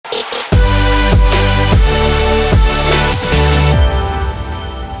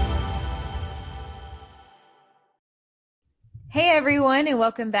Hey everyone, and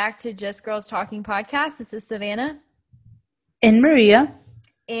welcome back to Just Girls Talking Podcast. This is Savannah, And Maria.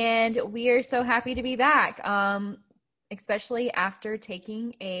 and we are so happy to be back, especially after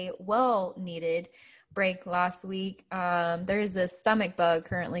taking a well-needed break last week. There's a stomach bug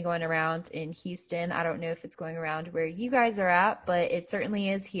currently going around in Houston. I don't know if it's going around where you guys are at, but it certainly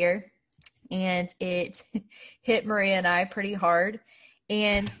is here. And it hit Maria and I pretty hard,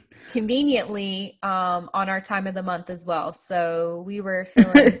 and conveniently on our time of the month as well. So we were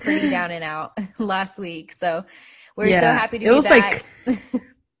feeling pretty down and out last week. So we're so Yeah, happy to it be was back. like,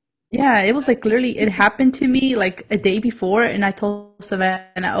 yeah, it was like literally, it happened to me like a day before, and I told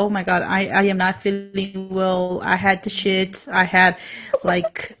Savannah, oh my God, I am not feeling well. I had the shits. I had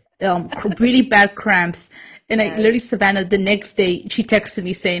like really bad cramps. And I literally, Yes, Savannah, the next day, she texted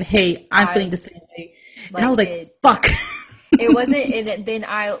me saying, hey, I'm feeling I the same way. And I like was like, it. fuck. It wasn't, and then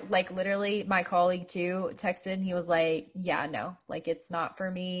I like literally my colleague too texted and he was like, yeah, no, like it's not for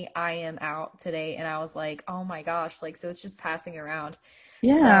me. I am out today. And I was like, oh my gosh, like so it's just passing around.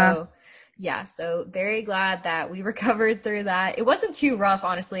 Yeah. So yeah, so very glad that we recovered through that. It wasn't too rough,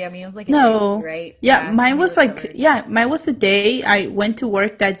 honestly. I mean, it was like a day, No. right? Yeah, Yeah, mine we was like, recovered. yeah, mine was the day I went to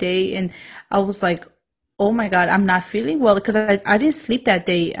work that day and I was like, oh my God, I'm not feeling well because I didn't sleep that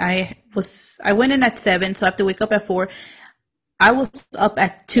day. I went in at 7, so I have to wake up at 4. I was up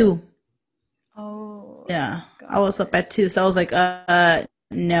at 2. Oh Yeah, I was up at 2. gosh. So I was like,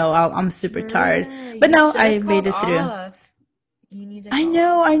 no, I'm super tired. Bruh, But you no, should I have made called it through. off. You need to call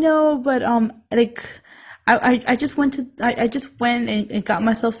off. I know, but like I just I just went and got Yeah.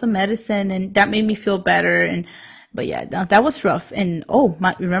 myself some medicine and that made me feel better and but yeah, that was rough. And oh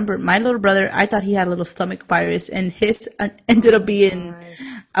my, remember my little brother, I thought he had a little stomach virus and his ended up Oh being gosh.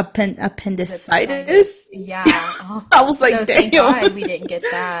 appendicitis. Appendicitis. Yeah. Oh, I was like, so thank damn. God we didn't get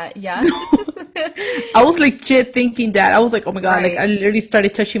that. Yeah. I was legit thinking that. I was like, oh my God, like I Right. literally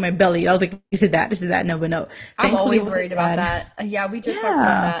started touching my belly. I was like, is it that? Is it that? No, but no. I'm Thankfully it always wasn't worried about that. that. Yeah, we just talked about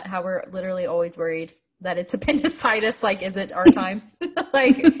Yeah. that, how we're literally always worried that it's appendicitis. Like, is it our time?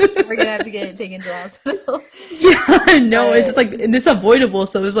 Like, we're gonna have to get it taken to the hospital. Yeah, no, it's just But like and it's avoidable.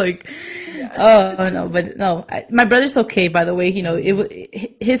 So it's like, yeah. oh no, but no, my brother's okay. By the way,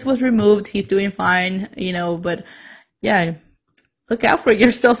 his was removed. He's doing fine. But yeah, look out for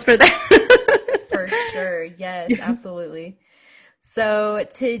yourselves for that. For sure. Yes, absolutely. So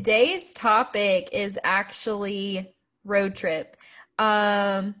today's topic is actually road trip.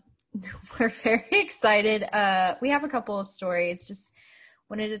 Um, we're very excited. We have a couple of stories. Just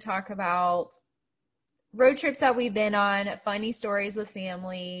wanted to talk about road trips that we've been on, funny stories with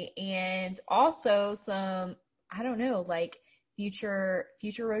family, and also some, I don't know, like future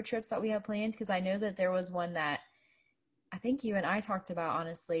road trips that we have planned. Because I know that there was one that I think you and I talked about,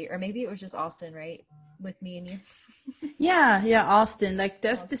 honestly, or maybe it was just Austin, right? With me and you. Yeah, yeah, Austin. Like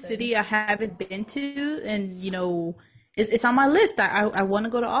that's the Austin. city I haven't been to, and it's on my list. I want to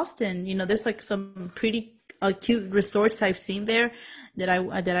go to Austin. There's like some pretty cute resorts I've seen there that I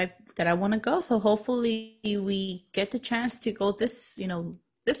want to go. So hopefully we get the chance to go this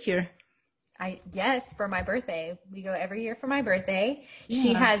year. Yes, for my birthday. We go every year for my birthday.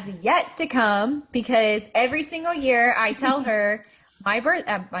 She Yeah. has yet to come because every single year I tell her my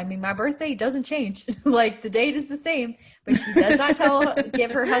birthday doesn't change. Like the date is the same, but she does not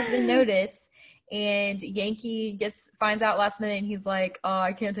give her husband notice. And Yankee finds out last minute and he's like, "Oh,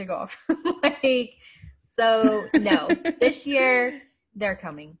 I can't take off." Like, so no, this year they're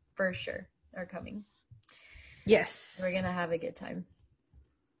coming for sure. They're coming. We're Yes. gonna have a good time.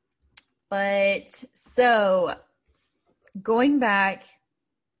 But so going back,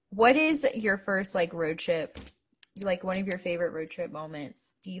 what is your first like road trip? Like one of your favorite road trip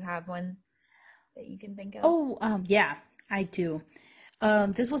moments? Do you have one that you can think of? Oh, yeah, I do.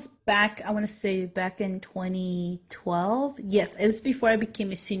 This was back, I want to say back in 2012. Yes, it was before I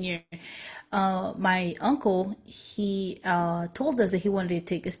became a senior. My uncle, he told us that he wanted to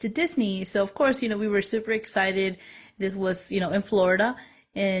take us to Disney. So, of course, we were super excited. This was, in Florida,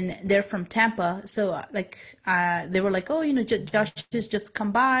 and they're from Tampa. So, they were like, oh, Josh just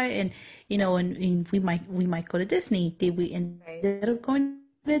come by, and we might go to Disney. Did we end Right. up going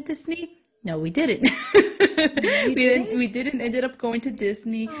to Disney? No, we didn't. You We didn't we didn't? didn't ended up going to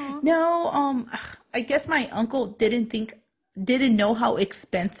Disney. Oh. No, I guess my uncle didn't know how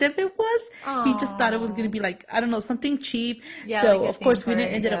expensive it was. He just thought it was gonna Oh. be like, I don't know, something cheap. Yeah, like So a of theme course we didn't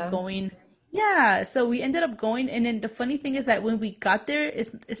park, ended up yeah. going. Yeah, so we ended up going, and then the funny thing is that when we got there,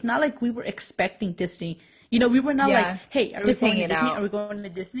 it's not like we were expecting Disney. We were not like, Yeah. hey, are we Just going to hanging Disney? Are out. we going to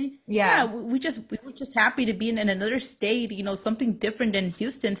Disney? Yeah, Yeah. we were just happy to be in another state, something different than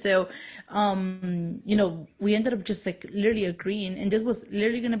Houston. So, we ended up just like literally agreeing, and this was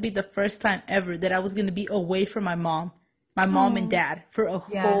literally gonna be the first time ever that I was gonna be away from my mom and Oh. dad for a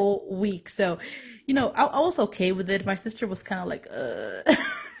Yeah. whole week. So, I was okay with it. My sister was kind of like,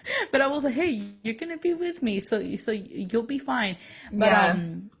 but I was like, hey, you're gonna be with me, so you'll be fine. But Yeah.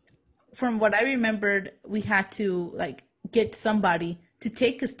 from what I remembered, we had to like get somebody to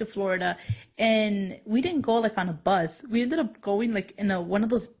take us to Florida, and we didn't go like on a bus. We ended up going like in a one of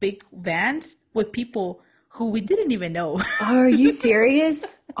those big vans with people who we didn't even know. Oh, are you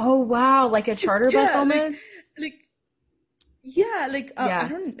serious? Oh, wow. Like a charter bus Yeah, almost? like yeah, like I Yeah.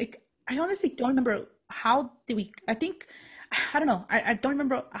 don't like I honestly don't remember how did we. I don't know. I don't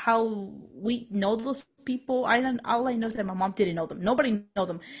remember how we know those people. I don't. All I know is that my mom didn't know them. Nobody know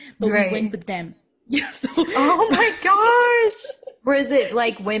them, but we went Right. with them. Yeah, so Oh my gosh. Was it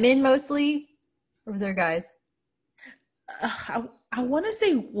like women mostly? Or were there guys? I want to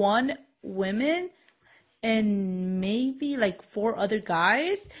say one women and maybe like four other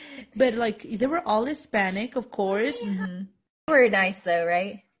guys, but like they were all Hispanic, of course. Mm-hmm. They were nice though,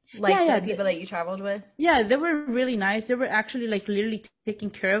 right? Yeah, Like the people that you traveled with? yeah, they were really nice. They were actually like literally taking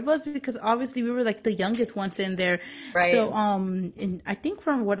care of us because obviously we were like the youngest ones in there. So Right. and I think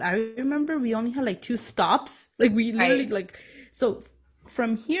from what I remember, we only had like two stops. Like we literally Right. like so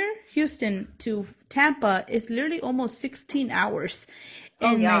from here, Houston to Tampa is literally almost 16 hours. Oh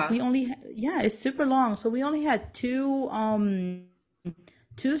And like yeah. we only yeah, it's super long. So we only had two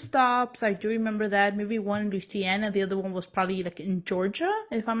stops. I do remember that. Maybe one in Louisiana, the other one was probably like in Georgia,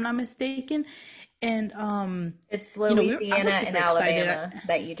 if I'm not mistaken. And It's I Louisiana was and super excited. Alabama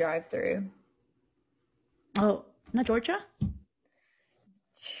that you drive through. Oh, not Georgia?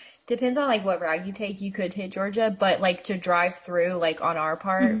 Depends on like what route you take. You could hit Georgia, but like to drive through, like on our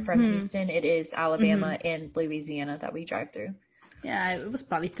part from Hmm. Houston, it is Alabama and Louisiana that we drive through. Yeah, it was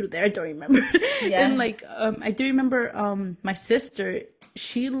probably through there. I don't remember. And Yeah. like I do remember my sister,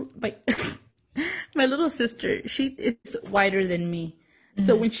 she like my little sister, she is whiter than me. So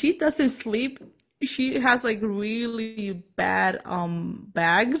Hmm. when she doesn't sleep, she has like really bad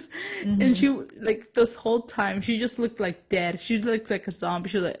bags, and Hmm. she like this whole time she just looked like dead. She looked like a zombie.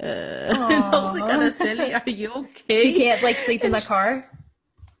 She was like and I was like, Aww. Araceli, are you She okay? can't like sleep in And the car?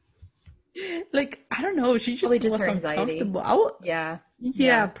 like I don't know, she Probably just just her was anxiety. uncomfortable. Yeah. Yeah,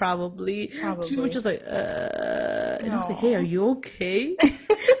 Yeah. probably. She was Probably. just like, and I was like, hey, are Oh. you okay?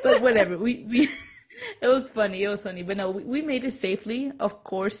 But whatever. We it was funny. It was funny. But no, we made it safely, of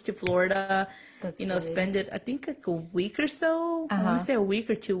course, to Florida. That's good. Spend it, I think like a week or so. I want to Uh-huh. say a week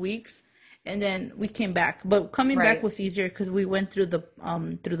or 2 weeks. And then we came back. But coming back Right. was easier because we went through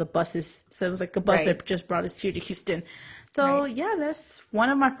the buses. So it was like a bus Right. that just brought us here to Houston. So Right. yeah, that's one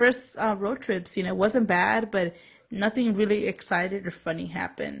of my first road trips. It wasn't bad, but nothing really excited or funny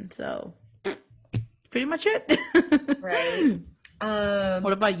happened. So pretty much it. Right.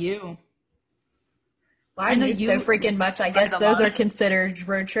 What about you? Well, I I know moved so you freaking much. I ride guess a those lot. are considered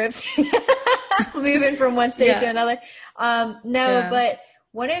road trips. Moving from one state to Yeah, another. No, yeah. but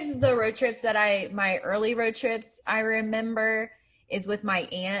one of the road trips my early road trips I remember is with my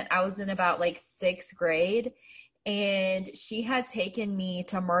aunt. I was in about like sixth grade, and she had taken me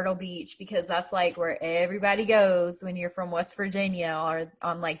to Myrtle Beach because that's like where everybody goes when you're from West Virginia or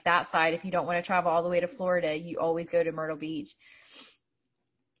on like that side. If you don't want to travel all the way to Florida, you always go to Myrtle Beach.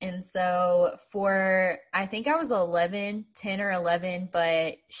 And so I think I was 11, 10 or 11,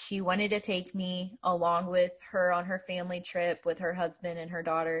 but she wanted to take me along with her on her family trip with her husband and her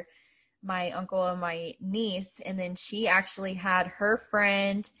daughter, my uncle and my niece. And then she actually had her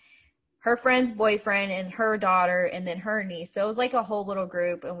friend's boyfriend and her daughter and then her niece. So it was like a whole little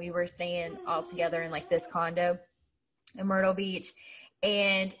group, and we were staying all together in like this condo in Myrtle Beach.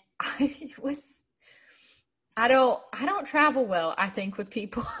 And I was I don't travel well, I think, with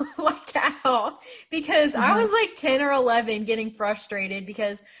people like at all, because I Uh-huh. was like 10 or 11 getting frustrated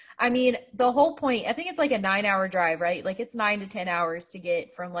because I mean, the whole point, I think it's like a 9-hour drive, right? Like it's 9 to 10 hours to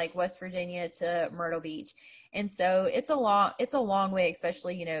get from like West Virginia to Myrtle Beach. And so it's a long way,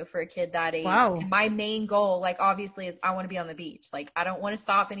 especially, for a kid that age. And Wow. my main goal, like obviously, is I want to be on the beach. Like I don't want to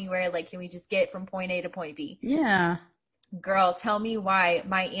stop anywhere. Like, can we just get from point A to point B? Yeah. Girl, tell me why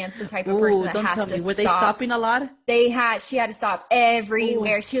my aunt's the type of person Oh, that don't has tell to me. Were they stop. stopping a lot? She had to stop Oh,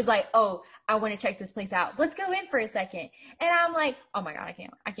 everywhere. She was like, "Oh, I want to check this place out. Let's go in for a second." And I'm like, "Oh my God, I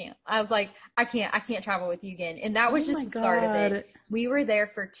can't. I was like, I can't travel with you again." And that oh was just my the start of it. God. We were there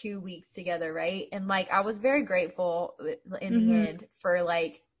for 2 weeks together, right? And like, I was very grateful in the Mm-hmm. end for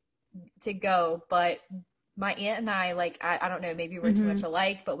like to go, but my aunt and I, like, I don't know, maybe we're too much Mm-hmm.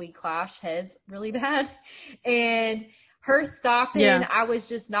 alike, but we clash heads really bad. And her stopping, Yeah. I was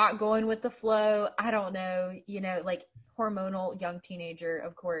just not going with the flow. I don't know, like hormonal young teenager,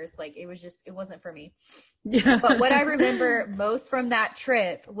 of course. Like it was just, it wasn't for me. But what I Yeah. remember most from that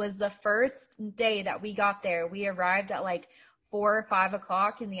trip was the first day that we got there. We arrived at like 4 or 5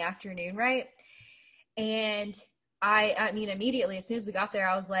 o'clock in the afternoon, right? And I mean, immediately as soon as we got there,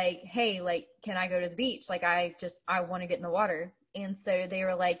 I was like, "Hey, like, can I go to the beach? Like, I want to get in the water." And so they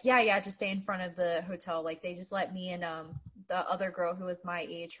were like, "Yeah, yeah, just stay in front of the hotel." Like, they just let me and the other girl who was my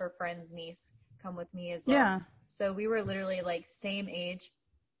age, her friend's niece, come with me as well. Yeah. So we were literally like same age,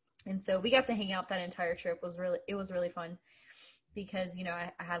 and so we got to hang out that entire trip. It was really fun because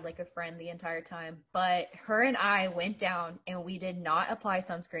I had like a friend the entire time. But her and I went down and we did not apply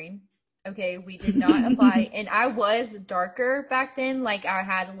sunscreen. Okay, we did not apply, and I was darker back then. Like I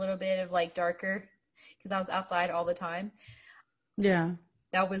had a little bit of like darker because I was outside all the time. Yeah.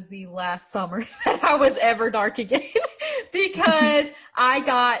 That was the last summer that I was ever dark again because I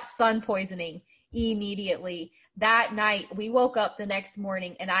got sun poisoning immediately. That night, we woke up the next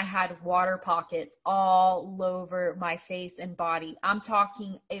morning and I had water pockets all over my face and body. I'm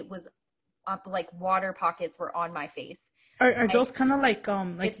talking, it was up like water pockets were on my face. Are Like those kind of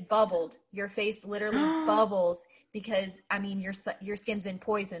it's like bubbled. Your face literally oh bubbles because I mean your skin's been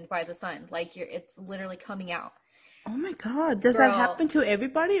poisoned by the sun. Like it's literally coming out. my God. Does that Girl, happen to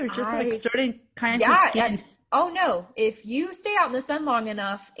everybody or just like I certain kinds of yeah, skins? oh no. If you stay out in the sun long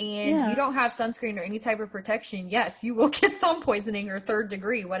enough and you Yeah. don't have sunscreen or any type of protection, yes, you will get sun poisoning or third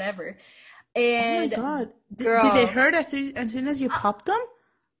degree, whatever. Oh my And God. Did they girl, hurt as soon as you popped them?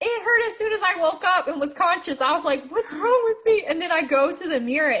 it hurt as soon as I woke up and was conscious. I was like, what's wrong with me? And then I go to the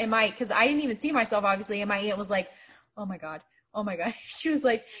mirror and because I didn't even see myself, obviously. And my aunt was like, oh my God. Oh my God. She was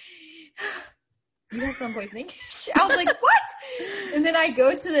like, you have sun poisoning. I was like, what? And then I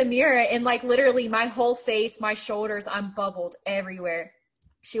go to the mirror and like literally my whole face, my shoulders, I'm bubbled everywhere.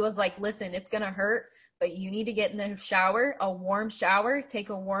 She was like, listen, it's going to hurt, but you need to get in the shower, a warm shower, take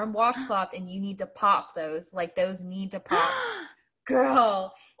a warm washcloth, and you need to pop those. Like those need to pop.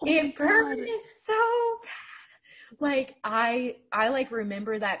 Girl, Oh my it burned God. so bad. Like I like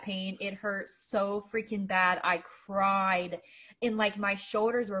remember that pain. It hurt so freaking bad. I cried and like my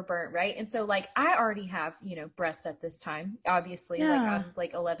shoulders were burnt, right? And so like I already have, breast at this time. Obviously, like Yeah. I'm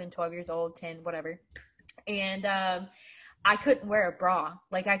like 11, 12 years old, 10, whatever. And I couldn't wear a bra.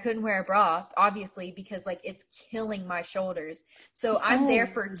 Like I couldn't wear a bra, obviously, because like it's killing my shoulders. So I'm there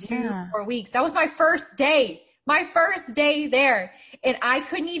Oh, for two yeah. more weeks. That was my first day. My first day there. And I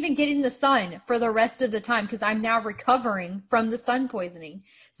couldn't even get in the sun for the rest of the time because I'm now recovering from the sun poisoning.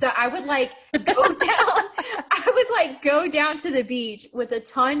 So I would like go down, I would like go down to the beach with a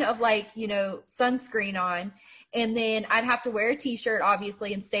ton of like, sunscreen on. And then I'd have to wear a t-shirt,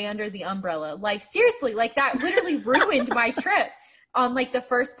 obviously, and stay under the umbrella. Like seriously, like that literally ruined my trip on like the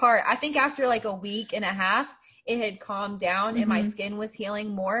first part. I think after like a week and a half, it had calmed down and my Mm-hmm. skin was healing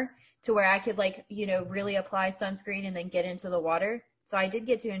more to where I could like, really apply sunscreen and then get into the water. So I did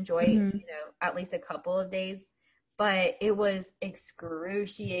get to enjoy, Mm-hmm. at least a couple of days, but it was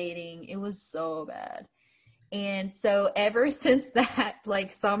excruciating. It was so bad. And so ever since that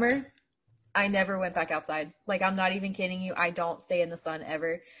like summer, I never went back outside. Like, I'm not even kidding you. I don't stay in the sun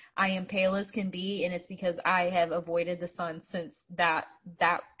ever. I am pale as can be, and it's because I have avoided the sun since that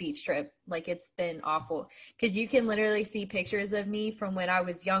beach trip. Like, it's been awful. Because you can literally see pictures of me from when I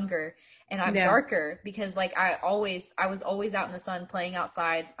was younger, and I'm Yeah. darker because, like, I was always out in the sun playing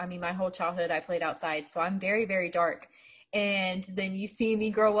outside. I mean, my whole childhood I played outside, so I'm very, very dark. And then you see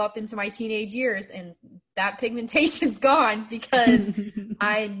me grow up into my teenage years, and that pigmentation's gone because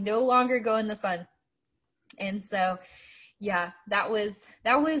I no longer go in the sun. And so, yeah, that was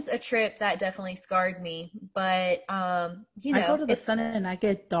a trip that definitely scarred me. But I go to the it's sun and I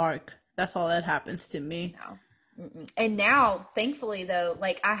get dark. That's all that happens to me. now. And now, thankfully, though,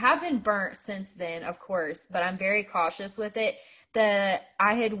 like I have been burnt since then, of course, but I'm very cautious with it.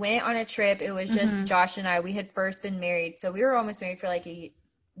 I had went on a trip. It was just Mm-hmm. Josh and I. We had first been married, so we were almost married for like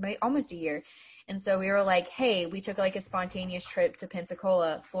almost a year. And so we were like, hey, we took like a spontaneous trip to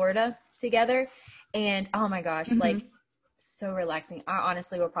Pensacola, Florida together. And oh my gosh, Mm-hmm. like so relaxing. I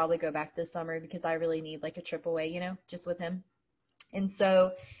honestly will probably go back this summer because I really need like a trip away, just with him. And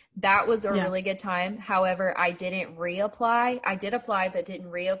so that was a Yeah. really good time. However, I didn't reapply. I did apply, but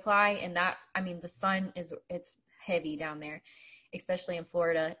didn't reapply. And that, I mean, the sun it's heavy down there. especially in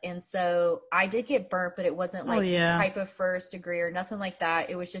Florida. And so I did get burnt, but it wasn't Oh like any yeah. type of first degree or nothing like that.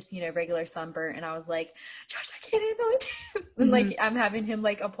 It was just, regular sunburn. And I was like, Josh, I can't handle it. And Hmm. like I'm having him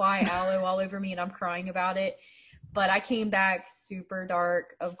like apply aloe all over me and I'm crying about it. But I came back super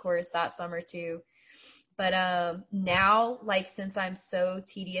dark, of course, that summer too. But now, like, since I'm so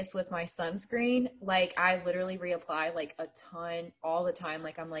tedious with my sunscreen, like I literally reapply like a ton all the time.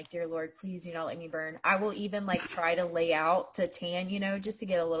 Like I'm like, dear Lord, please do not let me burn. I will even like try to lay out to tan, just to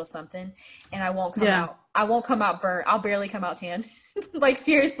get a little something, and Yeah. I won't come out burnt. I'll barely come out tan. Like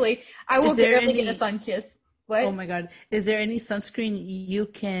seriously, I will Is there barely get a any, sun kiss. oh What? my God, is there any sunscreen you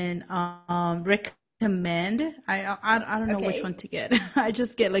can recommend? I don't know which one Okay. to get. I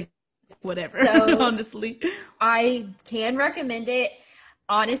just get like whatever, So honestly. I can recommend it.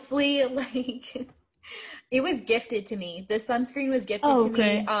 Honestly, like it was gifted to me. This sunscreen was gifted Oh, to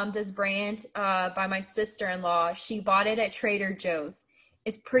me. okay. This brand by my sister-in-law. She bought it at Trader Joe's.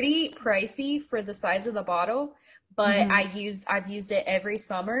 It's pretty pricey for the size of the bottle, but Mm-hmm. I've used it every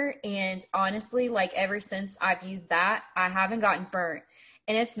summer, and honestly, like ever since I've used that, I haven't gotten burnt.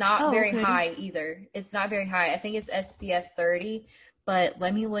 And it's not Oh, very okay. high either. It's not very high. I think it's SPF 30, but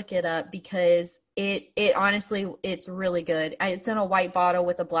let me look it up because it honestly it's really good. It's in a white bottle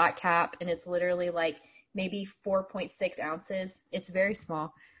with a black cap, and it's literally like maybe 4.6 ounces. It's very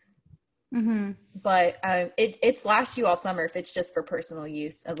small, Mm-hmm. but it's lasts you all summer if it's just for personal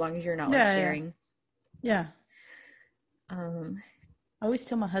use, as long as you're not like Yeah, yeah, sharing. yeah. Um, I always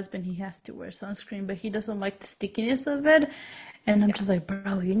tell my husband he has to wear sunscreen, but he doesn't like the stickiness of it. And I'm yeah, just like,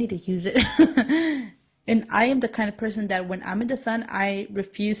 bro, you need to use it. And I am the kind of person that when I'm in the sun, I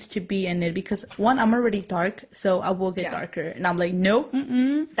refuse to be in it because one, I'm already dark, so I will get yeah. darker. And I'm like, no,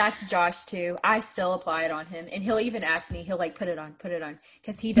 mm-mm. That's Josh too. I still apply it on him, and he'll even ask me. He'll like put it on,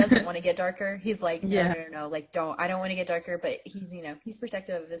 because he doesn't want to get darker. He's like, no, Yeah. no, no, no, like don't. I don't want to get darker, but he's he's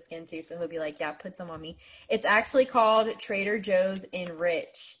protective of his skin too. So he'll be like, yeah, put some on me. It's actually called Trader Joe's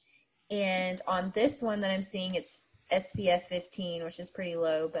Enrich, and on this one that I'm seeing, it's SPF 15, which is pretty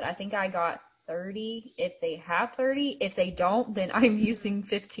low. But I think I got 30. If they have 30, if they don't, then I'm using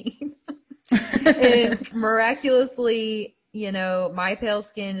 15. And miraculously, my pale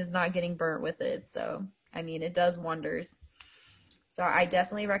skin is not getting burnt with it. So, I mean, it does wonders. So, I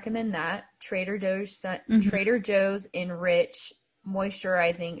definitely recommend that. Hmm. Trader Joe's Enrich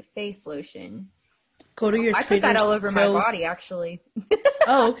Moisturizing Face Lotion. Go to your I put that all Trader over my body, Joe's. actually.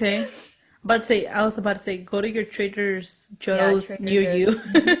 Oh, okay. But say, I was about to say, go to your Trader Yeah, Joe's Trader near Joe's. you.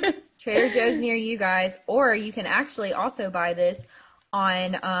 Trader Joe's near you guys, or you can actually also buy this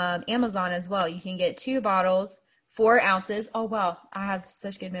on Amazon as well. You can get two bottles, 4 ounces. Oh wow, I have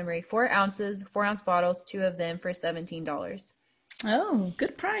such good memory. 4 ounces, 4 ounce bottles, two of them for $17. Oh,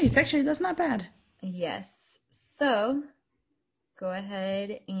 good price. Actually, that's not bad. Yes. So go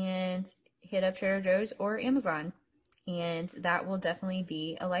ahead and hit up Trader Joe's or Amazon, and that will definitely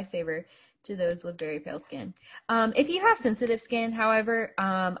be a lifesaver to those with very pale skin. If you have sensitive skin, however,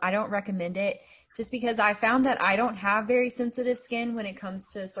 I don't recommend it, just because I found that I don't have very sensitive skin when it comes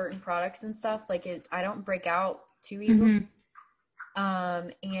to certain products and stuff. Like I don't break out too easily. Hmm.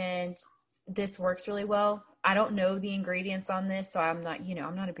 And this works really well. I don't know the ingredients on this, so I'm not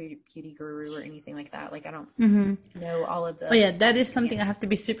a beauty guru or anything like that. Like I don't Hmm. know all of Oh the yeah, that is something I have ingredients. to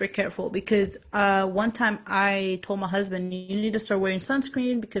be super careful because one time I told my husband you need to start wearing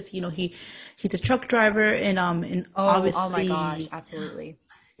sunscreen because he's a truck driver and Oh my gosh, obviously absolutely.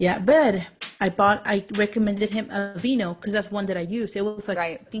 yeah, but I recommended him Aveeno because that's one that I used. It was like,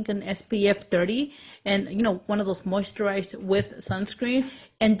 Right. I think an SPF 30 and, one of those moisturized with sunscreen.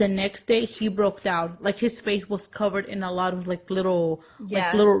 And the next day he broke out. Like his face was covered in a lot of like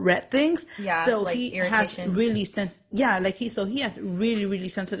Yeah. little red things. Yeah, So like he has irritation. really yeah, so he has really, really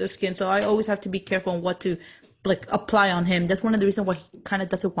sensitive skin. So I always have to be careful on what to like apply on him. That's one of the reasons why he kind of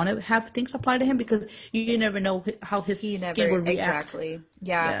doesn't want to have things applied to him because you never know how his He skin never, will react. exactly.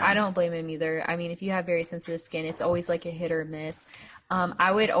 Yeah, I Yeah. don't blame him either. I mean, if you have very sensitive skin, it's always like a hit or miss.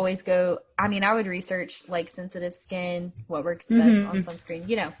 I would always go, I mean, I would research like sensitive skin, what works best on Hmm. sunscreen.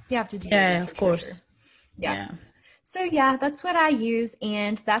 You have to do your Yeah, of research for sure. course. Yeah. Yeah. So yeah, that's what I use,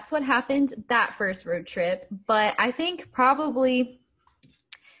 and that's what happened that first road trip. But I think probably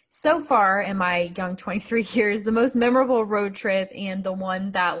so far in my young 23 years, the most memorable road trip and the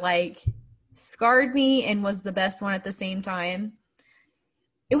one that like scarred me and was the best one at the same time.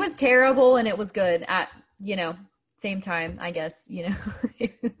 It was terrible and it was good at, you know, same time, I guess,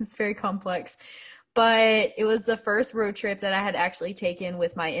 it's very complex. But it was the first road trip that I had actually taken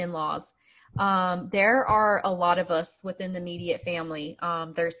with my in-laws. There are a lot of us within the immediate family.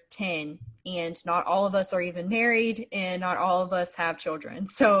 There's 10, and not all of us are even married, and not all of us have children.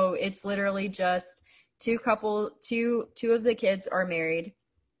 So it's literally just two of the kids are married.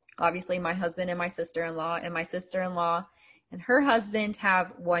 Obviously, my husband and my sister-in-law, and my sister-in-law and her husband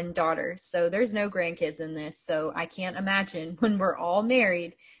have one daughter. So there's no grandkids in this. So I can't imagine when we're all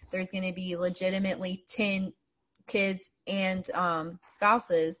married, there's going to be legitimately 10 kids and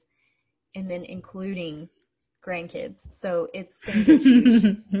spouses, and then including grandkids. So it's going to be huge.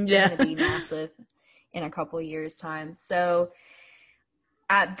 Yeah. It's going to be massive in a couple years' time. So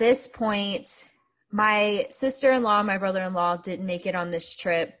at this point, my sister-in-law, my brother-in-law didn't make it on this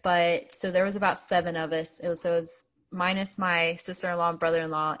trip, but so there was about 7 of us. It was minus my sister-in-law,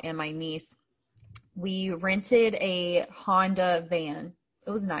 brother-in-law, and my niece. We rented a Honda van.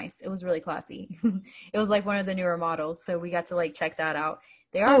 It was nice. It was really classy. It was like one of the newer models, so we got to like check that out.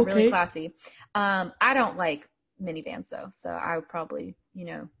 They are really Okay. classy. I don't like minivans though, so I would probably,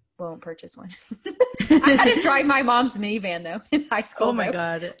 won't purchase one. I had to drive my mom's minivan though in high school. Oh my Though.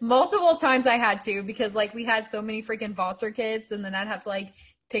 God. Multiple times I had to, because like we had so many freaking foster kids, and then I'd have to like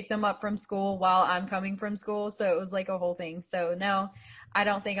pick them up from school while I'm coming from school. So it was like a whole thing. So no, I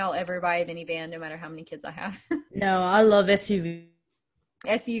don't think I'll ever buy a minivan no matter how many kids I have. No, I love SUV.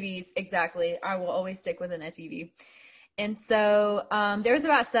 SUVs, exactly. I will always stick with an SUV. And so there was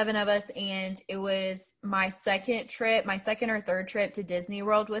about 7 of us, and it was my second or third trip to Disney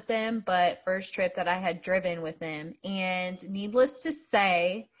World with them, but first trip that I had driven with them. And needless to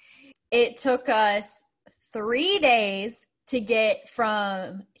say, it took us 3 days to get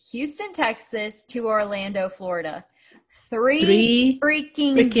from Houston, Texas to Orlando, Florida. 3 Three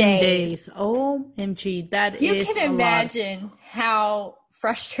freaking freaking days. days. OMG, that You is can a lot. imagine how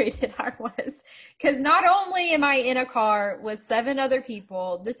frustrated I was, because not only am I in a car with 7 other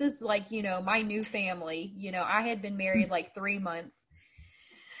people, this is like, my new family. I had been married like 3 months.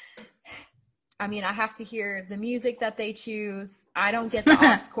 I mean, I have to hear the music that they choose. I don't get the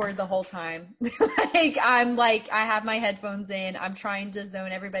aux cord the whole time. I have my headphones in. I'm trying to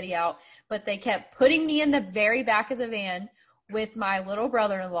zone everybody out, but they kept putting me in the very back of the van with my little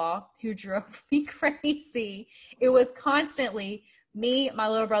brother-in-law, who drove me crazy. It was constantly me, my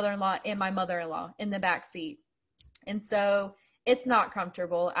little brother-in-law, and my mother-in-law in the back seat. And so it's not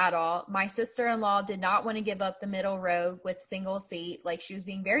comfortable at all. My sister-in-law did not want to give up the middle row with single seat. Like, she was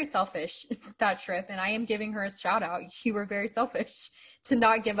being very selfish that trip. And I am giving her a shout out. You were very selfish to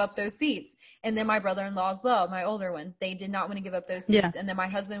not give up those seats. And then my brother-in-law as well, my older one, they did not want to give up those Yeah. seats. And then my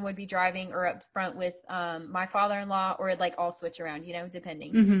husband would be driving, or up front with my father-in-law, or like all switch around,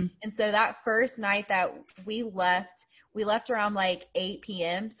 depending. Hmm. And so that first night that we left around like 8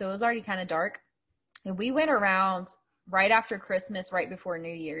 p.m. So it was already kind of dark. And we went around right after Christmas, right before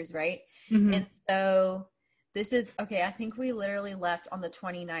New Year's, right? Hmm. And so this is, okay, I think we literally left on the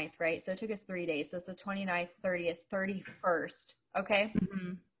 29th, right? So it took us 3 days. So it's the 29th, 30th, 31st, okay?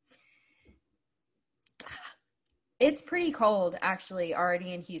 Hmm. It's pretty cold actually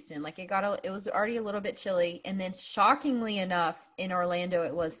already in Houston. Like it was already a little bit chilly, and then shockingly enough in Orlando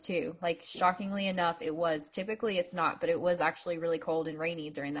it was too. Like shockingly enough it was. Typically it's not, but it was actually really cold and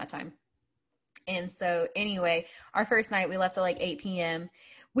rainy during that time. And so anyway, our first night we left at like 8 p.m.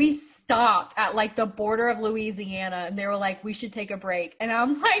 We stopped at like the border of Louisiana, and they were like, we should take a break. And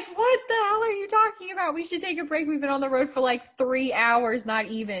I'm like, what the hell are you talking about? We should take a break. We've been on the road for like 3 hours, not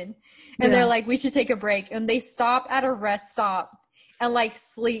even. And they're Yeah. like, we should take a break. And they stop at a rest stop and like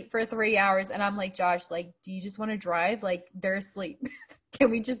sleep for 3 hours. And I'm like, Josh, like, do you just want to drive? Like, they're asleep.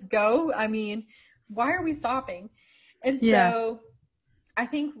 Can we just go? I mean, why are we stopping? And Yeah. so I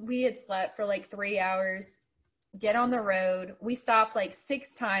think we had slept for like 3 hours, get on the road. We stopped like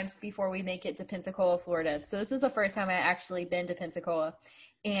 6 times before we make it to Pensacola, Florida. So this is the first time I actually been to Pensacola.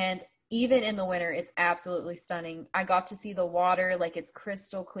 And even in the winter, it's absolutely stunning. I got to see the water, like it's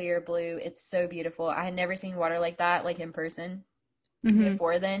crystal clear blue. It's so beautiful. I had never seen water like that, like in person Hmm.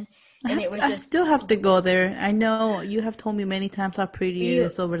 before then. And it was I just, still have to go there. I know you have told me many times how pretty it we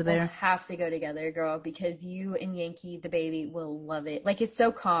is over will there. have to go together, girl, because you and Yankee, the baby, will love it. Like it's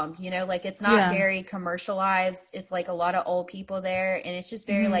so calm, like it's not Yeah. very commercialized. It's like a lot of old people there, and it's just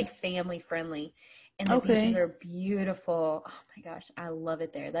very Hmm. like family friendly. And the beaches Okay. are beautiful. Oh my gosh, I love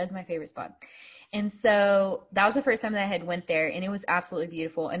it there. That is my favorite spot. And so that was the first time that I had went there, and it was absolutely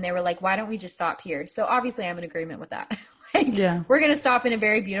beautiful. And they were like, why don't we just stop here? So obviously I'm in agreement with that. Like Yeah. we're going to stop in a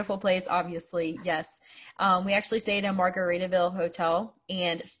very beautiful place, obviously. Yes. We actually stayed in Margaritaville Hotel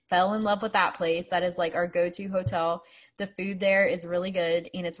and fell in love with that place. That is like our go-to hotel. The food there is really good,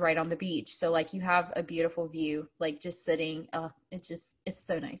 and it's right on the beach. So like you have a beautiful view, like just sitting. It's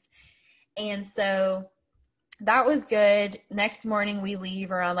so nice. And so that was good. Next morning we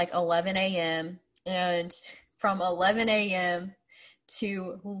leave around like 11 a.m. And from 11 a.m.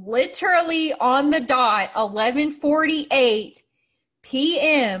 to literally on the dot 11:48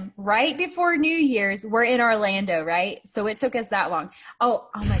 p.m. right before New Year's, we're in Orlando, right? So it took us that long. Oh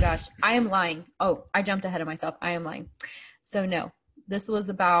my gosh, I am lying. Oh, I jumped ahead of myself. I am lying. So no, this was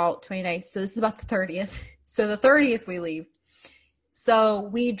about 29th. So this is about the 30th. So the 30th we leave. So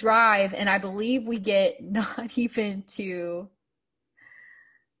we drive, and I believe we get not even to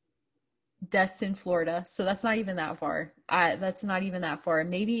Destin, Florida. So that's not even that far. That's not even that far.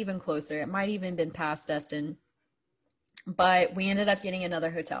 Maybe even closer. It might even been past Destin. But we ended up getting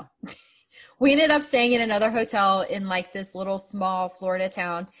another hotel. We ended up staying in another hotel in like this little small Florida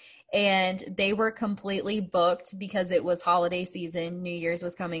town, and they were completely booked because it was holiday season. New Year's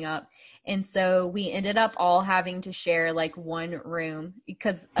was coming up. And so we ended up all having to share like one room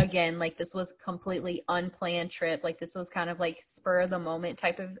because, again, like this was completely unplanned trip. Like this was kind of like spur of the moment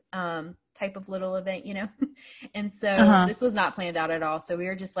type of little event, you know? And so Uh-huh. this was not planned out at all. So we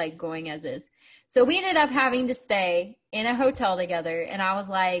were just like going as is. So we ended up having to stay in a hotel together, and I was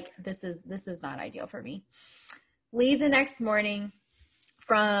like, this is not ideal for me. Leave the next morning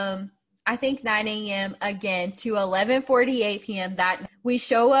from I think 9 a.m. again to 11:48 p.m. that we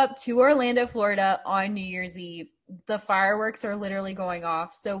show up to Orlando, Florida on New Year's Eve. The fireworks are literally going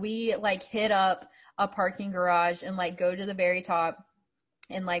off. So we like hit up a parking garage and like go to the very top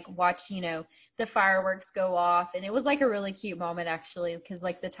and like watch, the fireworks go off. And it was like a really cute moment actually, because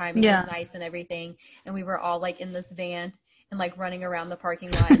like the timing was Yeah. nice and everything. And we were all like in this van and like running around the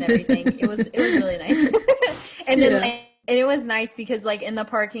parking lot and everything. It was really nice. And then Yeah. like, and it was nice because like in the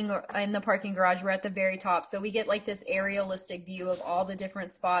parking garage, we're at the very top. So we get like this aerialistic view of all the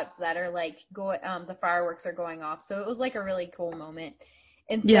different spots that are like the fireworks are going off. So it was like a really cool moment.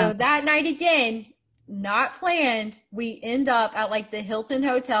 And so Yeah. that night again, not planned, we end up at like the Hilton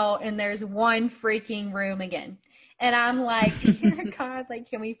Hotel, and there's one freaking room again. And I'm like, dear God, like,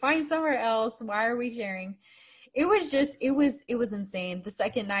 can we find somewhere else? Why are we sharing? It was insane. The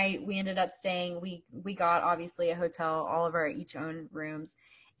second night we ended up staying, we got obviously a hotel, all of our each own rooms.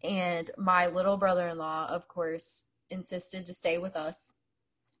 And my little brother-in-law, of course, insisted to stay with us.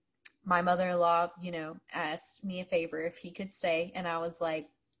 My mother-in-law, asked me a favor if he could stay, and I was like,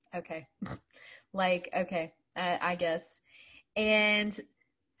 okay. Like, okay, I guess. And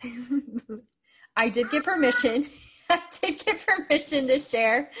I did get permission. I did get permission to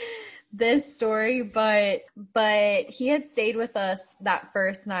share this story, but he had stayed with us that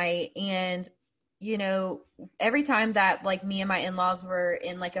first night, and you know every time that like me and my in-laws were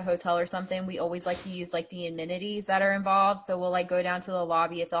in like a hotel or something, we always like to use like the amenities that are involved. So we'll like go down to the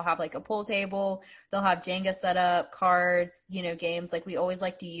lobby if they'll have like a pool table, they'll have Jenga set up, cards, games. Like we always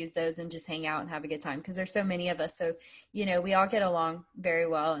like to use those and just hang out and have a good time because there's so many of us. So we all get along very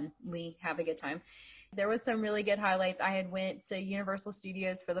well and we have a good time. There was some really good highlights. I had went to Universal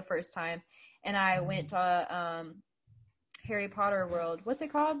Studios for the first time, and I went to Harry Potter World. What's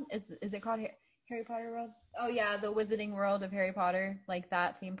it called? Is it called Harry Potter World? Oh yeah, the Wizarding World of Harry Potter, like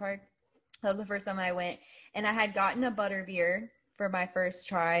that theme park. That was the first time I went, and I had gotten a butter beer for my first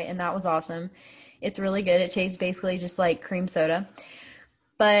try, and that was awesome. It's really good. It tastes basically just like cream soda.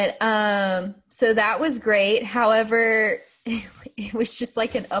 But so that was great. However, it was just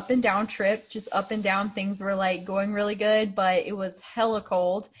like an up and down trip, just up and down. Things were like going really good, but it was hella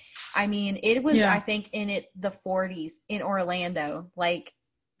cold. I mean, it was, I Yeah. think, the 40s in Orlando. Like,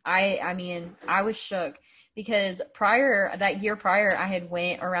 I mean, I was shook because that year prior, I had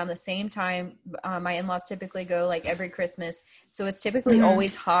went around the same time. My in-laws typically go like every Christmas, so it's typically Hmm.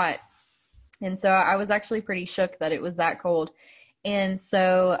 always hot. And so I was actually pretty shook that it was that cold. And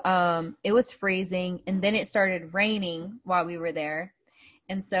so it was freezing, and then it started raining while we were there.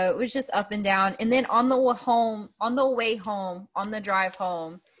 And so it was just up and down. And then on the way home, on the drive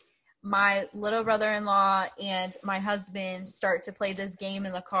home, my little brother-in-law and my husband start to play this game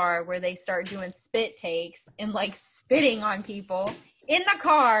in the car where they start doing spit takes and like spitting on people in the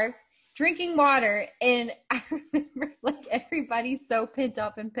car, drinking water. And I remember like everybody's so pent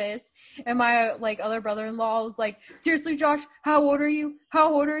up and pissed, and my like other brother-in-law was like, seriously, Josh, how old are you,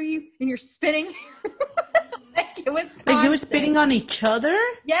 and you're spitting. Like it was Like they were constant. spitting on each other?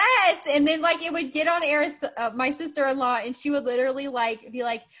 Yes, and then like it would get on my sister-in-law, and she would literally like be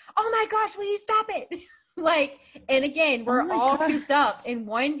like, "Oh my gosh, will you stop it?" Like, and again, Oh we're my all God. cooped up in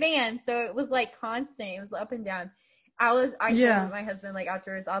one van, so it was like constant. It was up and down. I told Yeah. my husband like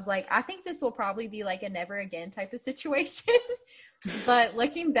afterwards, I was like, I think this will probably be like a never again type of situation. But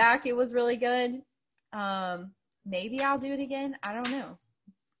looking back, it was really good. Maybe I'll do it again. I don't know.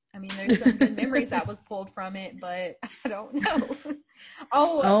 I mean, there's some good memories that was pulled from it, but I don't know.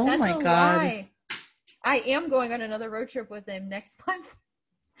 Oh, Oh that's my a God. lie. I am going on another road trip with him next month.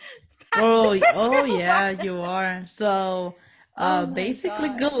 It's back to Oh, North oh yeah, Carolina. you are. So, Oh my basically,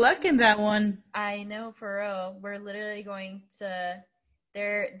 good gosh. luck in that one. I know for real. We're literally going to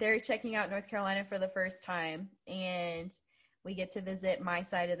they're checking out North Carolina for the first time, and we get to visit my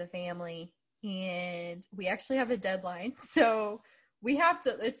side of the family, and we actually have a deadline. So we have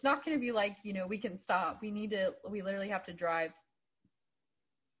to it's not going to be like, we can stop. We literally have to drive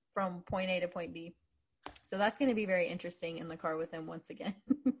from point A to point B. So that's going to be very interesting in the car with him once again.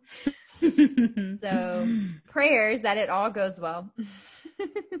 So prayers that it all goes well.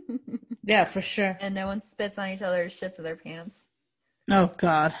 Yeah, for sure. And no one spits on each other or shits in their pants. Oh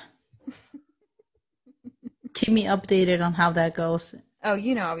God. Keep me updated on how that goes. Oh, I'll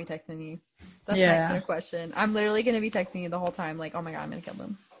be texting you. That's not even Yeah. a question. I'm literally going to be texting you the whole time, like, oh my God, I'm going to kill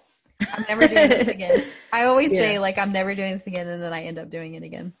them. I'm never doing this again. I always Yeah. say, like, I'm never doing this again, and then I end up doing it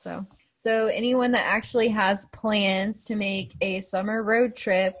again. So anyone that actually has plans to make a summer road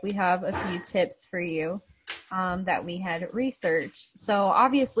trip, we have a few tips for you that we had researched. So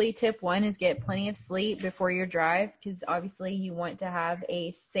obviously, tip one is get plenty of sleep before your drive, because obviously you want to have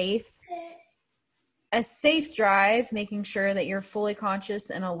a safe drive, making sure that you're fully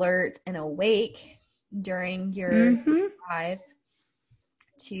conscious and alert and awake during your Mm-hmm. drive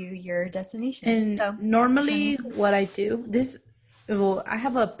to your destination. And So, normally, plenty of what I do, well, I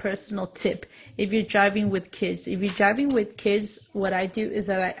have a personal tip. If you're driving with kids, what I do is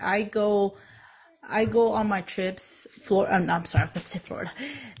that I go on my trips, I'm sorry, let's say Florida,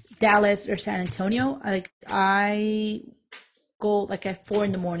 Dallas or San Antonio. Like I go like at 4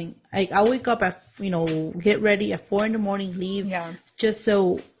 in the morning. Like I wake up at get ready at 4 in the morning, leave, yeah, just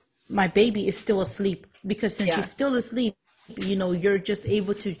so my baby is still asleep. Because since yeah, she's still asleep, you're just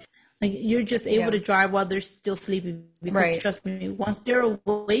able to yeah, drive while they're still sleeping. Because right. trust me, once they're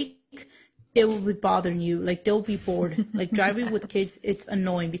awake, they will be bothering you. Like they'll be bored. Like driving with kids, it's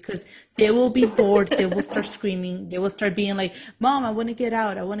annoying because they will be bored. They will start screaming. They will start being like, "Mom, I want to get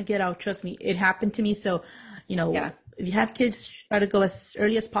out. I want to get out." Trust me, it happened to me. So, Yeah, if you have kids, try to go as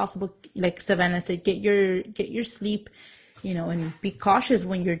early as possible. Like Savannah said, get your sleep. And be cautious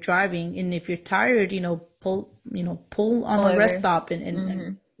when you're driving. And if you're tired, pull on pull a rest over. stop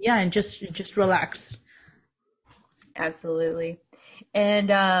and yeah, and just relax. Absolutely. And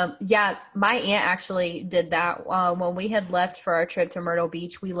yeah, my aunt actually did that. When we had left for our trip to Myrtle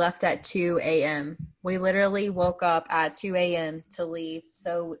Beach, we left at 2 a.m. We literally woke up at 2 a.m. to leave.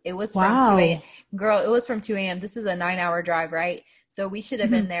 So it was from 2 a.m. Wow. Girl, it was from 2 a.m. This is a 9-hour drive, right? So we should have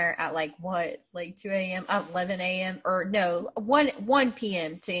been there at like what, like 2 a.m., 11 a.m., or no, 1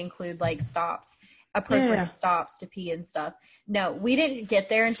 p.m. to include like stops, Yeah. appropriate stops to pee and stuff. No, we didn't get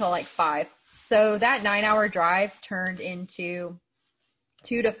there until like 5. So that 9-hour drive turned into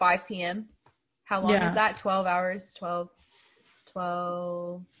 2 to 5 p.m. How long is Yeah. that? 12 hours, 12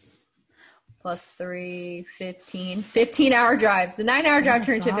 plus 3, 15-hour drive. The 9-hour Oh drive my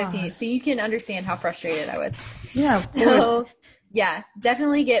turned to 15. God. So you can understand how frustrated I was. Yeah, of course. So yeah,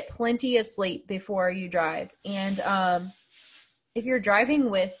 definitely get plenty of sleep before you drive. And if you're driving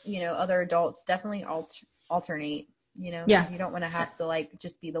with, other adults, definitely alternate, Yeah. because you don't want to have to like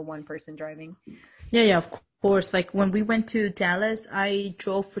just be the one person driving. Yeah, yeah, of course. Like when we went to Dallas, I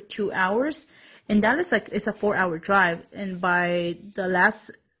drove for 2 hours. And Dallas, like, it's a 4 hour drive. And by the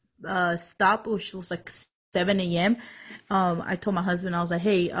last stop, which was like 7 a.m., I told my husband, I was like,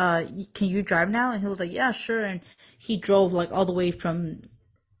 hey, can you drive now? And he was like, yeah, sure. And he drove like all the way from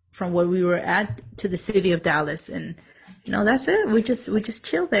where we were at to the city of Dallas. And that's it. We just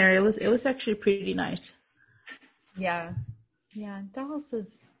chilled there. It was actually pretty nice. Yeah. Yeah. Dallas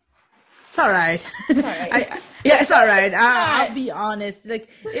is, It's all right. it's all right. Yeah, it's all right. Not, I'll be honest. Like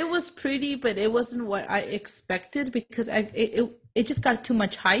it was pretty, but it wasn't what I expected because it just got too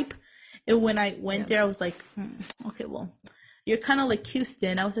much hype. And when I yeah. went there, I was like, okay, well, you're kind of like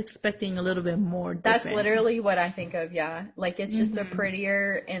Houston. I was expecting a little bit more That's different. literally what I think of. Yeah. Like it's just a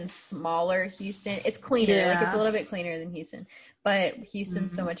prettier and smaller Houston. It's cleaner. Like it's a Yeah. little bit cleaner than Houston, but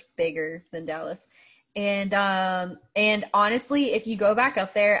Houston's so much bigger than Dallas. And honestly, if you go back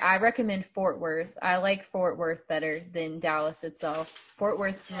up there, I recommend Fort Worth. I like Fort Worth better than Dallas itself. Fort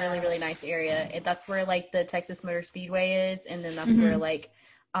Worth's a really, Yeah. really nice area. That's where like the Texas Motor Speedway is, and then that's where like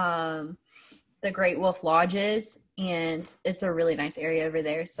the Great Wolf Lodge is, and it's a really nice area over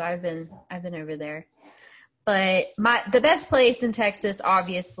there. So I've been over there. But the best place in Texas,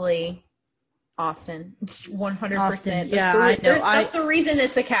 obviously, Austin, Austin. 100%. Yeah, I know. That's the reason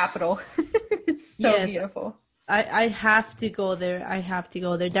it's a capital. It's so Yes, beautiful. I have to go there. I have to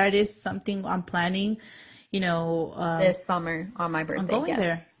go there. That is something I'm planning, you know, This summer on my I'm birthday. going Yes.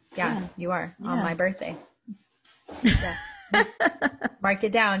 there. Yeah, Yeah. you are on Yeah. my birthday. Yeah. Mark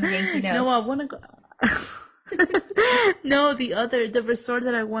it down. Yankee No, knows. I want to go. No, the resort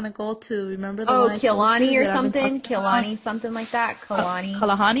that I want to go to. Remember the one Oh, I told you Kilani or that I've been something. talking about? Kilani, something like that. Kalani.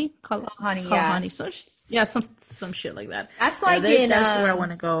 Kalahani? Kalahani, yeah. Kalahani. So yeah, some shit like that. That's Yeah, like in that's where I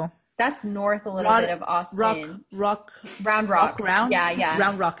want to go. that's north a little bit Rock, of Austin. rock, Round rock, Rock. round, Yeah, yeah.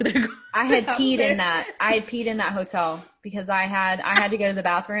 round rock. There you go. I had I was peed in there. that. I had peed in that hotel because I had to go to the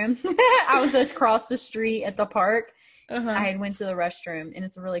bathroom. I was just across the street at the park. I Uh-huh. had went to the restroom and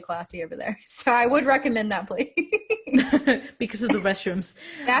it's really classy over there. So I would recommend that place. Because of the restrooms.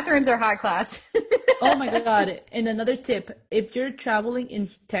 Bathrooms are high class. Oh my God. And another tip, if you're traveling in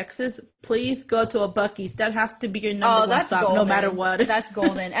Texas, please go to a Buc-ee's. That has to be your number Oh, one that's stop, no matter golden. what. That's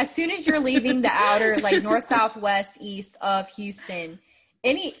golden. As soon as you're leaving the outer, like north, south, west, east of Houston,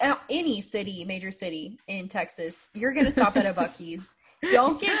 any city, major city in Texas, you're gonna stop at a Buc-ee's.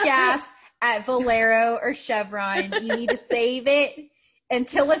 Don't get gas at Valero or Chevron. You need to save it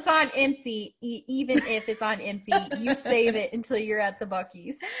until it's on empty. Even if it's on empty, you save it until you're at the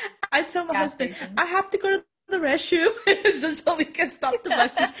Buc-ee's I tell my gas husband, station. I have to go to the restroom so we can stop the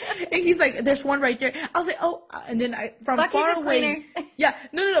Buc-ee's. And he's like, there's one right there. I was like, oh, and then from Buc-ee's far is cleaner. away, yeah,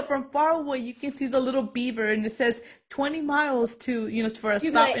 no, from far away, you can see the little beaver and it says 20 miles to, for a You be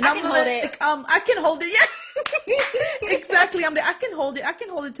stop. like, And I I'm can hold it. like, I can hold it. Yeah, exactly. I'm like, I can hold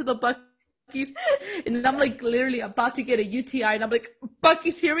it to the Buc-ee's. And I'm like literally about to get a UTI and I'm like,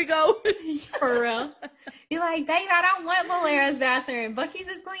 Buc-ee's, here we go. For real. Be like, babe, I don't want Valero's bathroom. Buc-ee's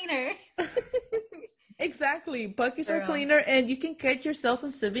is cleaner. Exactly. Buc-ee's For are real. cleaner and you can get yourself some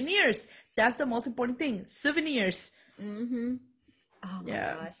souvenirs. That's the most important thing. Souvenirs. Mm-hmm. Oh my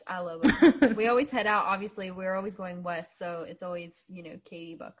Yeah. gosh, I love it. We always head out. Obviously, we're always going west, so it's always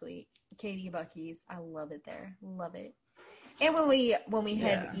Katie Bucky's. I love it there. Love it. And when we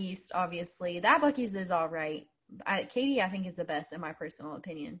head Yeah. east, obviously that Bucky's is all right. Katie, I think, is the best in my personal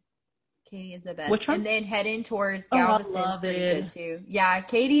opinion. Katie is the best. Which one? And then heading towards Oh, I Galveston's love pretty it. good too. Yeah,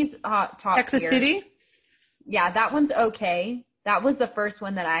 Katie's top Texas tier. City? Yeah, that one's okay. That was the first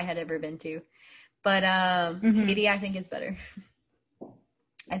one that I had ever been to. But Mm-hmm. Katie, I think, is better.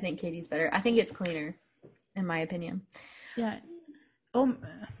 I think Katie's better. I think it's cleaner, in my opinion. Yeah. Oh,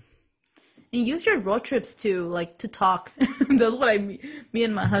 and use your road trips too, like to talk. That's what me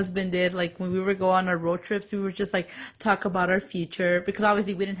and my husband did. Like when we would go on our road trips, we would just like talk about our future because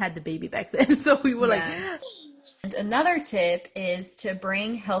obviously we didn't have the baby back then. So we were like, Yeah. And another tip is to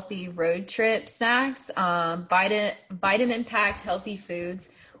bring healthy road trip snacks. Vitamin packed healthy foods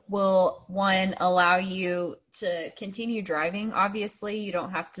will, one, allow you to continue driving. Obviously, you don't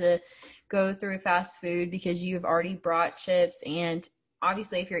have to go through fast food because you've already brought chips. And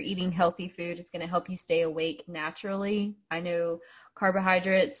obviously, if you're eating healthy food, it's going to help you stay awake naturally. I know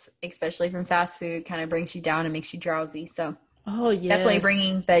carbohydrates, especially from fast food, kind of brings you down and makes you drowsy. So oh definitely yes.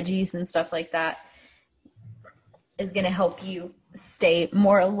 bringing veggies and stuff like that is going to help you stay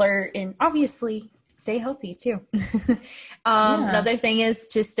more alert and obviously stay healthy too. Yeah. Another thing is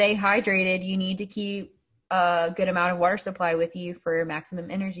to stay hydrated. You need to keep a good amount of water supply with you for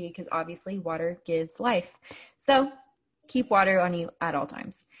maximum energy because obviously water gives life. So keep water on you at all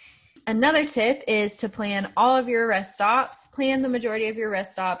times. Another tip is to plan all of your rest stops. Plan the majority of your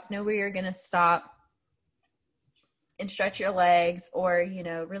rest stops. Know where you're going to stop and stretch your legs or,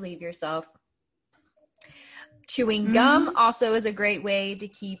 relieve yourself. Chewing gum also is a great way to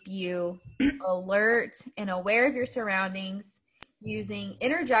keep you alert and aware of your surroundings. Using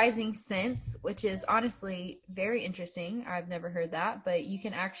energizing scents, which is honestly very interesting. I've never heard that, but you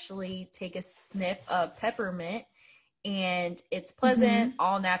can actually take a sniff of peppermint and it's pleasant,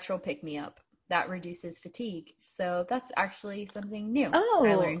 all natural pick-me-up that reduces fatigue. So that's actually something new I Oh,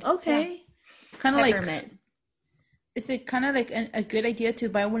 learned. okay. Kind Yeah, of like, peppermint. is it kind of like a good idea to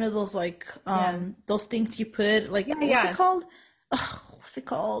buy one of those like Yeah. those things you put like Yeah, what's yeah. it called? Oh, what's it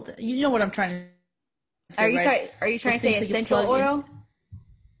called? You know what I'm trying to say, Are you right? trying to say things that you essential plug in. oil?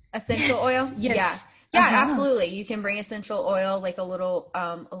 Essential Yes, oil? yes. Yeah. Yeah, Uh-huh. absolutely. You can bring essential oil, like a little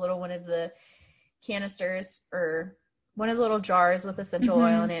one of the canisters or one of the little jars with essential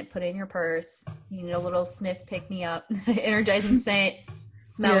oil in it, put it in your purse. You need a little sniff pick me up, energizing scent,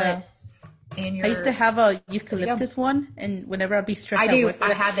 smell Yeah. it, and I used to you're have a eucalyptus one, and whenever I'd be stressed I at do. work,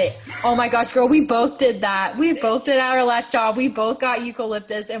 I have it. Oh my gosh, girl, we both did that. We both did at our last job. We both got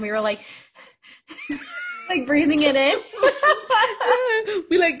eucalyptus and we were like like breathing it in.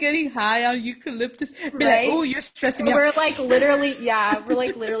 we like getting high on eucalyptus. Be Right? like, oh, you're stressing me out. We're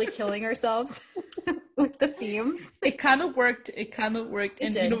like literally killing ourselves with the fumes. It kind of worked. It kind of worked. It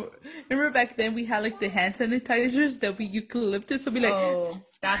And did. remember back then we had like the hand sanitizers that we eucalyptus. So be like, Oh,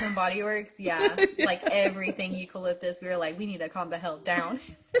 Bath and Body Works, yeah. yeah. Like everything eucalyptus, we were like, we need to calm the hell down.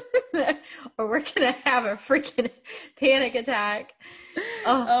 Or we're gonna have a freaking panic attack.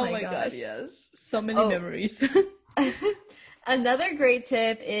 Oh Oh my my God, gosh. yes. So many Oh, memories. another great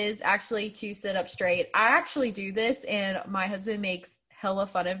tip is actually to sit up straight. I actually do this, and my husband makes hella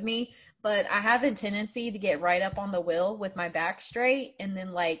fun of me, but I have a tendency to get right up on the wheel with my back straight and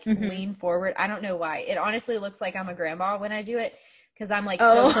then like Hmm. lean forward. I don't know why. It honestly looks like I'm a grandma when I do it because I'm like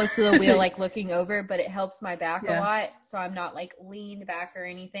so Oh, close to the wheel, like looking over, but it helps my back a yeah. lot. So I'm not like leaned back or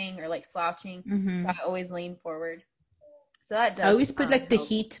anything or like slouching. So Hmm. I always lean forward. So that I does always put like the help.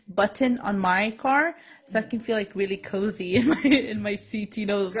 heat button on my car so I can feel like really cozy in my seat,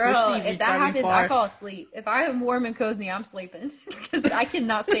 Girl, especially if you're if that driving happens, I far. fall asleep. If I am warm and cozy, I'm sleeping because I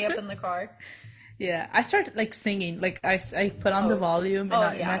cannot stay up in the car. Yeah, I start like singing. Like I put on the Oh, volume and oh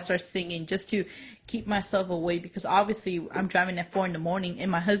I yeah. start singing just to keep myself awake because obviously I'm driving at 4 in the morning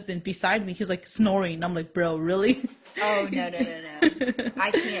and my husband beside me, he's like snoring. I'm like, bro, really? Oh no, no, no, no.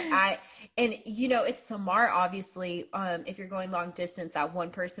 I can't. And it's smart, obviously, if you're going long distance, that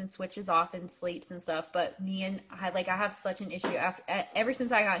one person switches off and sleeps and stuff. But me and I have such an issue ever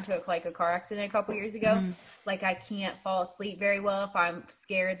since I got into a car accident a couple years ago. Mhm. Like I can't fall asleep very well if I'm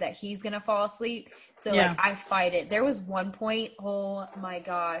scared that he's gonna fall asleep. So like Yeah. I fight it. There was one point, oh my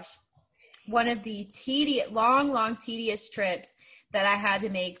gosh, one of the long, tedious trips that I had to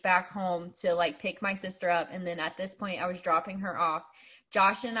make back home to like pick my sister up. And then at this point, I was dropping her off.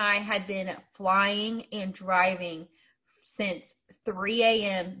 Josh and I had been flying and driving since 3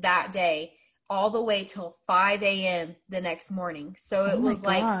 a.m. that day, all the way till 5 a.m. the next morning. So Oh it my was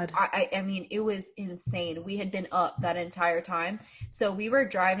like, God. I mean, it was insane. We had been up that entire time. So we were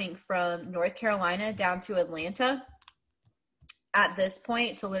driving from North Carolina down to Atlanta at this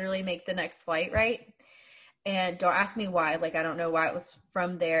point to literally make the next flight, right? And don't ask me why. Like, I don't know why it was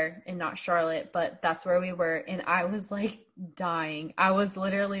from there and not Charlotte, but that's where we were. And I was like dying. I was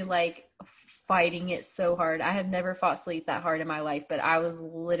literally like fighting it so hard. I have never fought sleep that hard in my life, but I was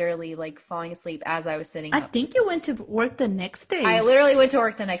literally like falling asleep as I was sitting I up. think you went to work the next I day. literally went to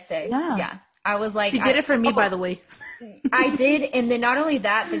work the next day. Yeah. Yeah. I was like, She did it for me, by oh, the way. I did, and then not only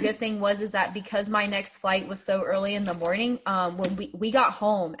that, the good thing was is that because my next flight was so early in the morning, when we got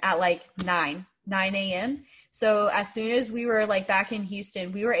home at like 9 a.m. So as soon as we were like back in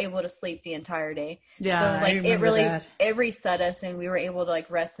Houston, we were able to sleep the entire day. Yeah, So I like it remember really that. it reset us, and we were able to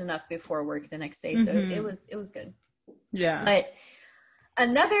like rest enough before work the next day. So it Hmm. was good. Yeah. But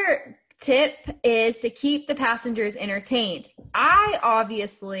another tip is to keep the passengers entertained. I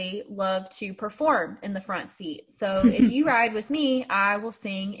obviously love to perform in the front seat. So if you ride with me, I will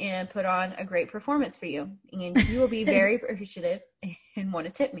sing and put on a great performance for you. And you will be very appreciative and want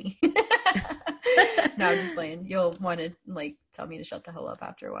to tip me. No, I'm just playing. You'll want to like tell me to shut the hell up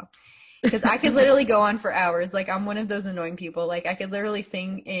after a while. Because I could literally go on for hours. Like I'm one of those annoying people. Like I could literally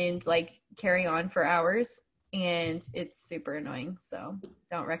sing and like carry on for hours, and it's super annoying. So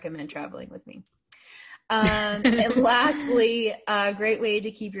don't recommend traveling with me. And lastly, a great way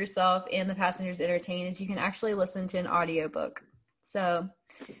to keep yourself and the passengers entertained is you can actually listen to an audiobook. So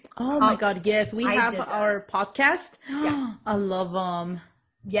Oh my God, yes, we I have did that. our podcast. Yeah. I love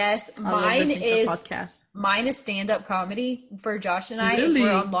Yes, I love mine listening to is podcasts. stand-up comedy for Josh and I if we're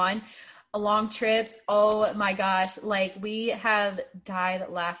Really? on long trips. Oh my gosh, like we have died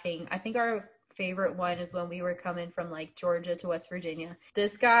laughing. I think our favorite one is when we were coming from like Georgia to West Virginia.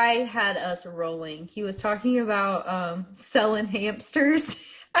 This guy had us rolling. He was talking about selling hamsters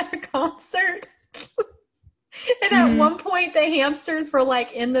at a concert. And at Hmm. one point the hamsters were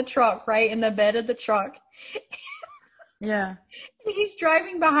like in the truck, right? In the bed of the truck. Yeah. And he's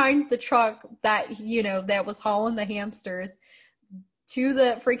driving behind the truck that that was hauling the hamsters to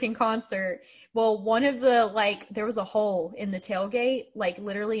the freaking concert. Well, one of the like there was a hole in the tailgate, like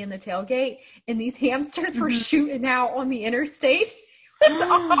literally in the tailgate, and these hamsters were Hmm. shooting out on the interstate. It was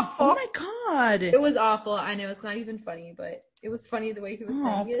Oh awful. my God. It was awful. I know it's not even funny, but it was funny the way he was saying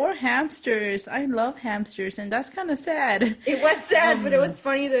Oh, it. poor hamsters. I love hamsters, and that's kind of sad. It was sad, but it Um, was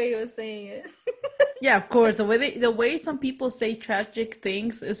funny the way he was saying it. yeah, of course. The way some people say tragic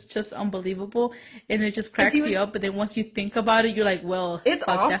things is just unbelievable, and it just Because he cracks you was, up. But then once you think about it, you're like, well, it's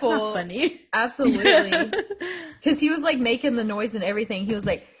fuck, that's not awful. funny. Yeah. Absolutely. Because he was like making the noise and everything. He was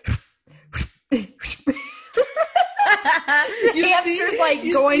like, the You hamster's see? like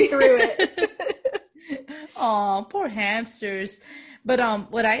You going see? through it. Oh, poor hamsters. But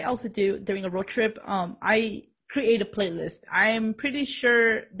what I also do during a road trip, I create a playlist. I'm pretty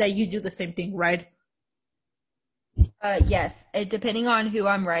sure that you do the same thing, right? Yes, depending on who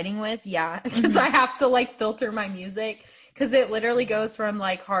I'm writing with, yeah, because I have to like filter my music because it literally goes from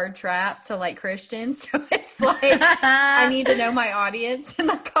like hard trap to like Christian. So it's like I need to know my audience in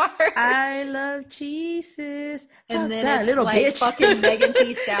the car. I love Jesus. And Fuck then that it's little like bitch. fucking Megan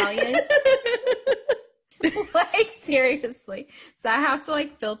Thee Stallion. Like seriously. So I have to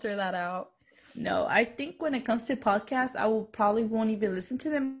like filter that out. No, I think when it comes to podcasts, I will probably won't even listen to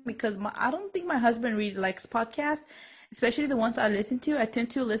them because I don't think my husband really likes podcasts, especially the ones I listen to. I tend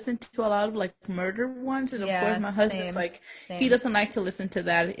to listen to a lot of like murder ones, and of course, Yeah, my husband's same. like he Same. doesn't like to listen to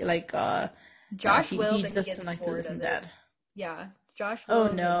that. Like, no, Josh will, he but he doesn't gets like to bored listen of to it. that. Yeah, Josh Oh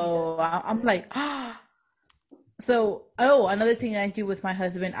will, but he no, does get I'm bored. like, so, oh, another thing I do with my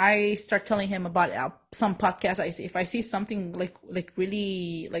husband, I start telling him about some podcasts I see. If I see something like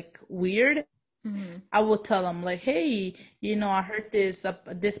really like weird, Hmm. I will tell him like, hey, I heard this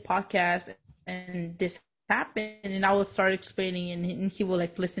podcast and this happened, and I will start explaining, and he will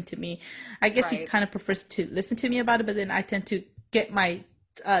like listen to me. I guess he Right. kind of prefers to listen to me about it, but then I tend to get my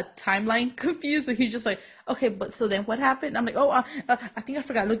timeline confused. So he's just like, okay, but so then what happened? I'm like, oh, I think I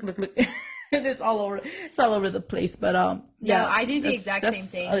forgot. Look, look, look. It's all over. It's all over the place. But No, yeah, I do the that's exact same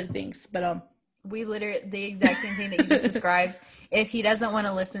that's other thing. things. But We literally the exact same thing that you just described. If he doesn't want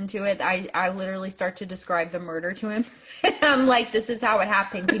to listen to it, I literally start to describe the murder to him. I'm like, this is how it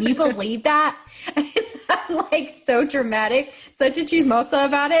happened. Can you believe that? I'm like so dramatic, such a chismosa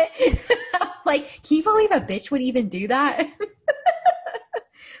about it. Like, can you believe a bitch would even do that?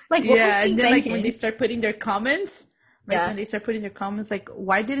 Like, what was yeah, she and then like when they thinking? start putting their comments, Yeah, like,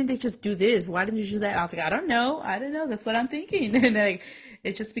 why didn't they just do this? Why didn't you do that? I was like, I don't know. That's what I'm thinking. And then, like,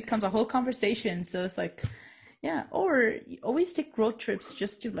 it just becomes a whole conversation. So it's like, yeah, or you always take road trips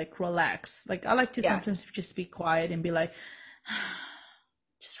just to like relax. Like I like to yeah. sometimes just be quiet and be like,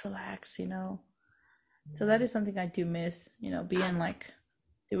 just relax. So that is something I do miss, being like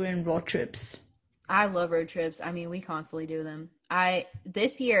doing road trips. I love road trips. I mean, we constantly do them. I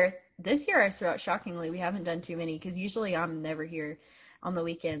this year I shockingly we haven't done too many because usually I'm never here on the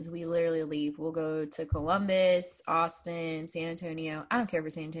weekends. We literally leave. We'll go to Columbus, Austin, San Antonio. I don't care for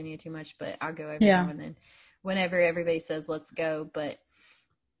San Antonio too much, but I'll go every now Yeah. and then whenever everybody says let's go. But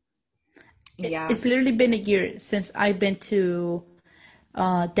yeah. It's literally been a year since I've been to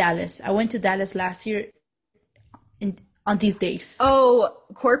Dallas. I went to Dallas last year on these days. Oh,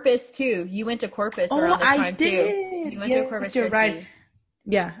 Corpus too. You went to Corpus Oh, around this I time too. did. You went to Yes, Corpus you're right. Christi.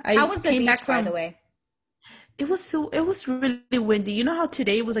 Yeah, How I was the came back beach, by the from. way? It was really windy. You know how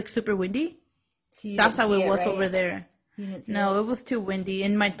today was like super windy? So you That's didn't how see it it, was right? over there. You didn't see No, it. it was too windy,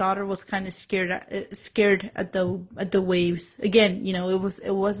 and my daughter was kind of scared at the waves. Again,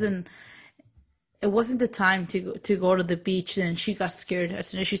 it wasn't the time to go to the beach, and she got scared as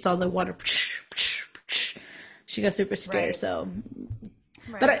soon as she saw the water. She got super scared. Right. So,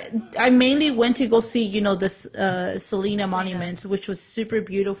 but Right. I mainly went to go see, this Selena Selena. monuments, which was super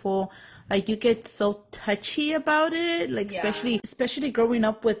beautiful. Like you get so touchy about it, like Yeah. especially growing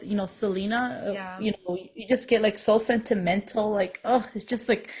up with, Selena. Yeah. You just get like so sentimental. Like, oh, it's just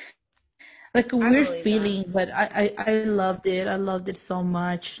like a I weird believe that. feeling, but I loved it. I loved it so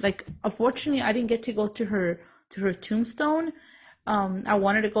much. Like, unfortunately, I didn't get to go to her tombstone. I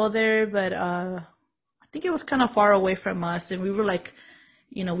wanted to go there, but I think it was kind of far away from us, and we were like,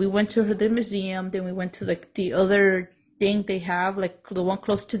 we went to the museum, then we went to like the other thing they have, like the one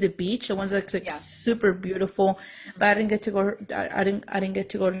close to the beach, the one's like Yeah. super beautiful. But I Hmm. didn't get to go. I didn't get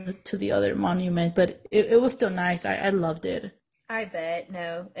to go to the other monument, but it was still nice. I loved it. I bet.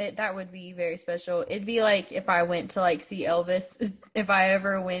 No, that would be very special. It'd be like if I went to like see Elvis. If I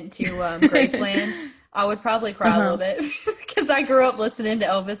ever went to Graceland, I would probably cry a little Uh-huh. bit because I grew up listening to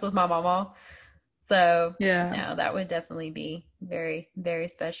Elvis with my mama. So, Yeah. no, that would definitely be very, very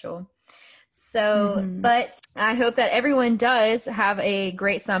special. So, Hmm. but I hope that everyone does have a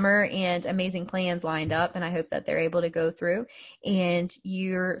great summer and amazing plans lined up. And I hope that they're able to go through and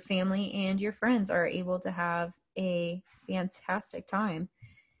your family and your friends are able to have a fantastic time.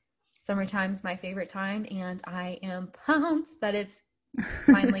 Summertime is my favorite time, and I am pumped that it's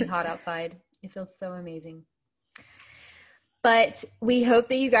finally hot outside. It feels so amazing. But we hope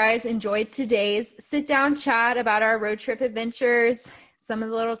that you guys enjoyed today's sit down chat about our road trip adventures, some of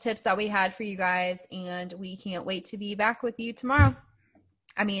the little tips that we had for you guys, and we can't wait to be back with you tomorrow.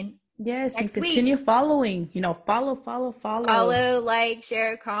 I mean, Yes, and next week. continue following. Follow, follow, follow. Follow, like,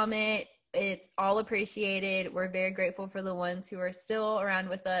 share, comment. It's all appreciated. We're very grateful for the ones who are still around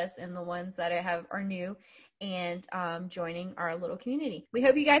with us and the ones that are new and joining our little community. We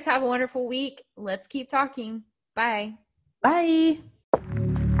hope you guys have a wonderful week. Let's keep talking. Bye. Bye.